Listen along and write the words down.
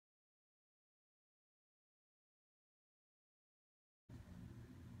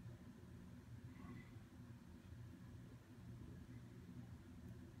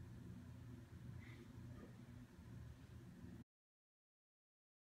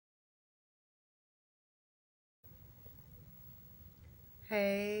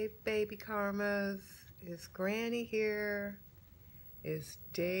Hey, baby Karmas. It's Granny here. It's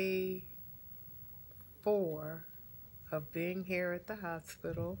day 4 of being here at the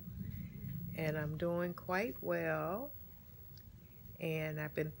hospital, and I'm doing quite well. And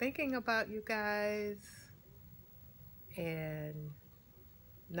I've been thinking about you guys, and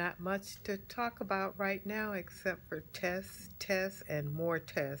not much to talk about right now except for tests, and more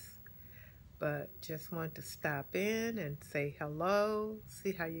tests. But just wanted to stop in and say hello,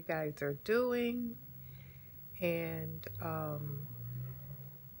 see how you guys are doing. And I'm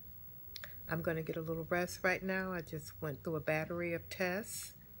going to get a little rest right now. I just went through a battery of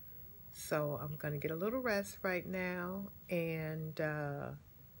tests. So I'm going to get a little rest right now. And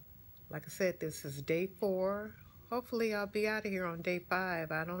like I said, this is day 4. Hopefully I'll be out of here on day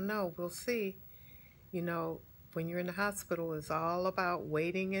 5. I don't know. We'll see. You know, when you're in the hospital, it's all about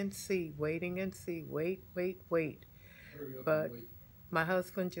waiting and see, waiting and see, wait. But my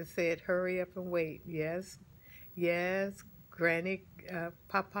husband just said, hurry up and wait. Yes, Granny,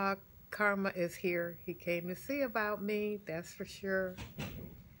 Papa Karma is here. He came to see about me, that's for sure.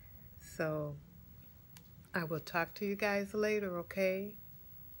 So I will talk to you guys later, okay?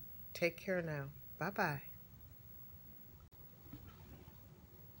 Take care now. Bye-bye.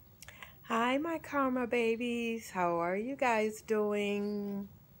 Hi, my Karma babies. How are you guys doing?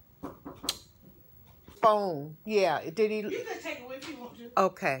 Phone. Yeah, did he? You can take it if you want to.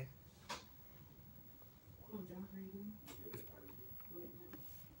 Okay.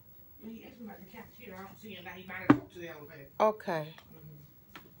 He asked me about the cafeteria. I don't see him now. He might have talked to the elevator. Okay.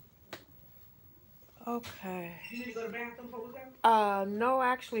 Okay. You need to go to the bathroom before we go? No, I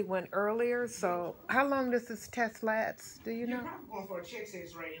actually went earlier, so how long does this test last? Do you know? You're probably going for a chest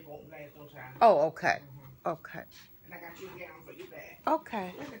x-ray. It won't last no time. Oh, okay. Okay. And I got you a gown for your bag.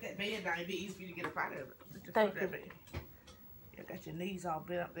 Okay. Look at that bed down. It'd be easy for you to get up out of it. Just Thank put you. that bed. You got your knees all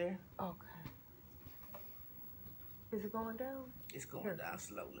bent up there. Okay. Is it going down? It's going Here. down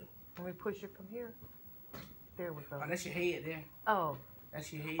slowly. Can we push it from here? There we go. Oh, that's your head there. Oh.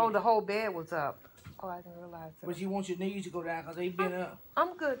 That's your head. Oh, the whole bed was up. Oh, I didn't realize that. But you want your knees to go down because they bent up.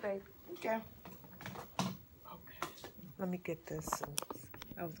 I'm good, baby. Okay. Okay. Let me get this.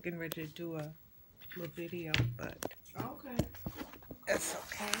 I was getting ready to do a little video, but Okay. it's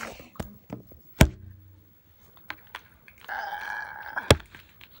okay.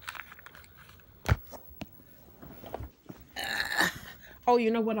 Oh,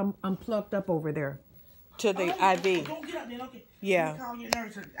 you know what? I'm plugged up over there to the IV. Don't get up there, okay. Yeah. Let me call your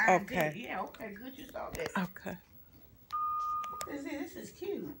nurse. Okay. Yeah, okay, good you saw that. Okay. This is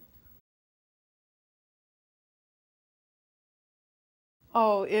cute.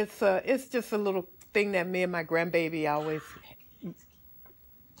 Oh, it's just a little thing that me and my grandbaby always.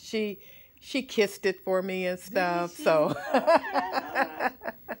 She kissed it for me and stuff. So.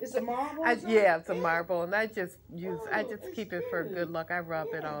 It's a marble. Yeah, it's a marble, and I just keep it for good luck. I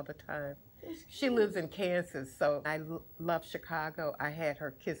rub it all the time. She lives in Kansas, so I love Chicago. I had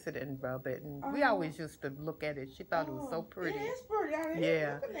her kiss it and rub it, and we always used to look at it. She thought it was so pretty. Yeah, it's pretty.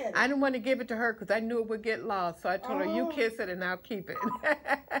 Yeah, I didn't want to give it to her because I knew it would get lost. So I told her, "You kiss it, and I'll keep it."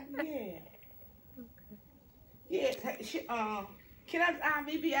 Yeah. Can I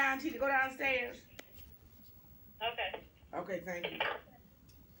IV be auntie to go downstairs? Okay. Okay, thank you.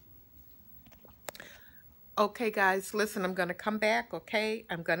 Okay, guys, listen, I'm going to come back, okay?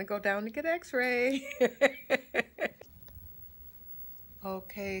 I'm going to go down to get x-ray.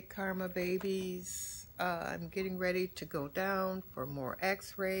 Okay, Karma babies, I'm getting ready to go down for more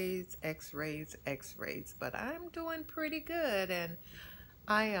x-rays, but I'm doing pretty good, and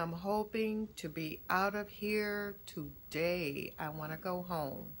I am hoping to be out of here today. I want to go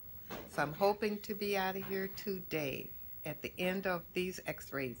home, so I'm hoping to be out of here today at the end of these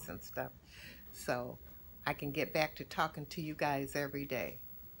x-rays and stuff, so I can get back to talking to you guys every day.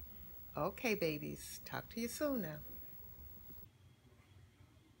 Okay, babies. Talk to you soon now.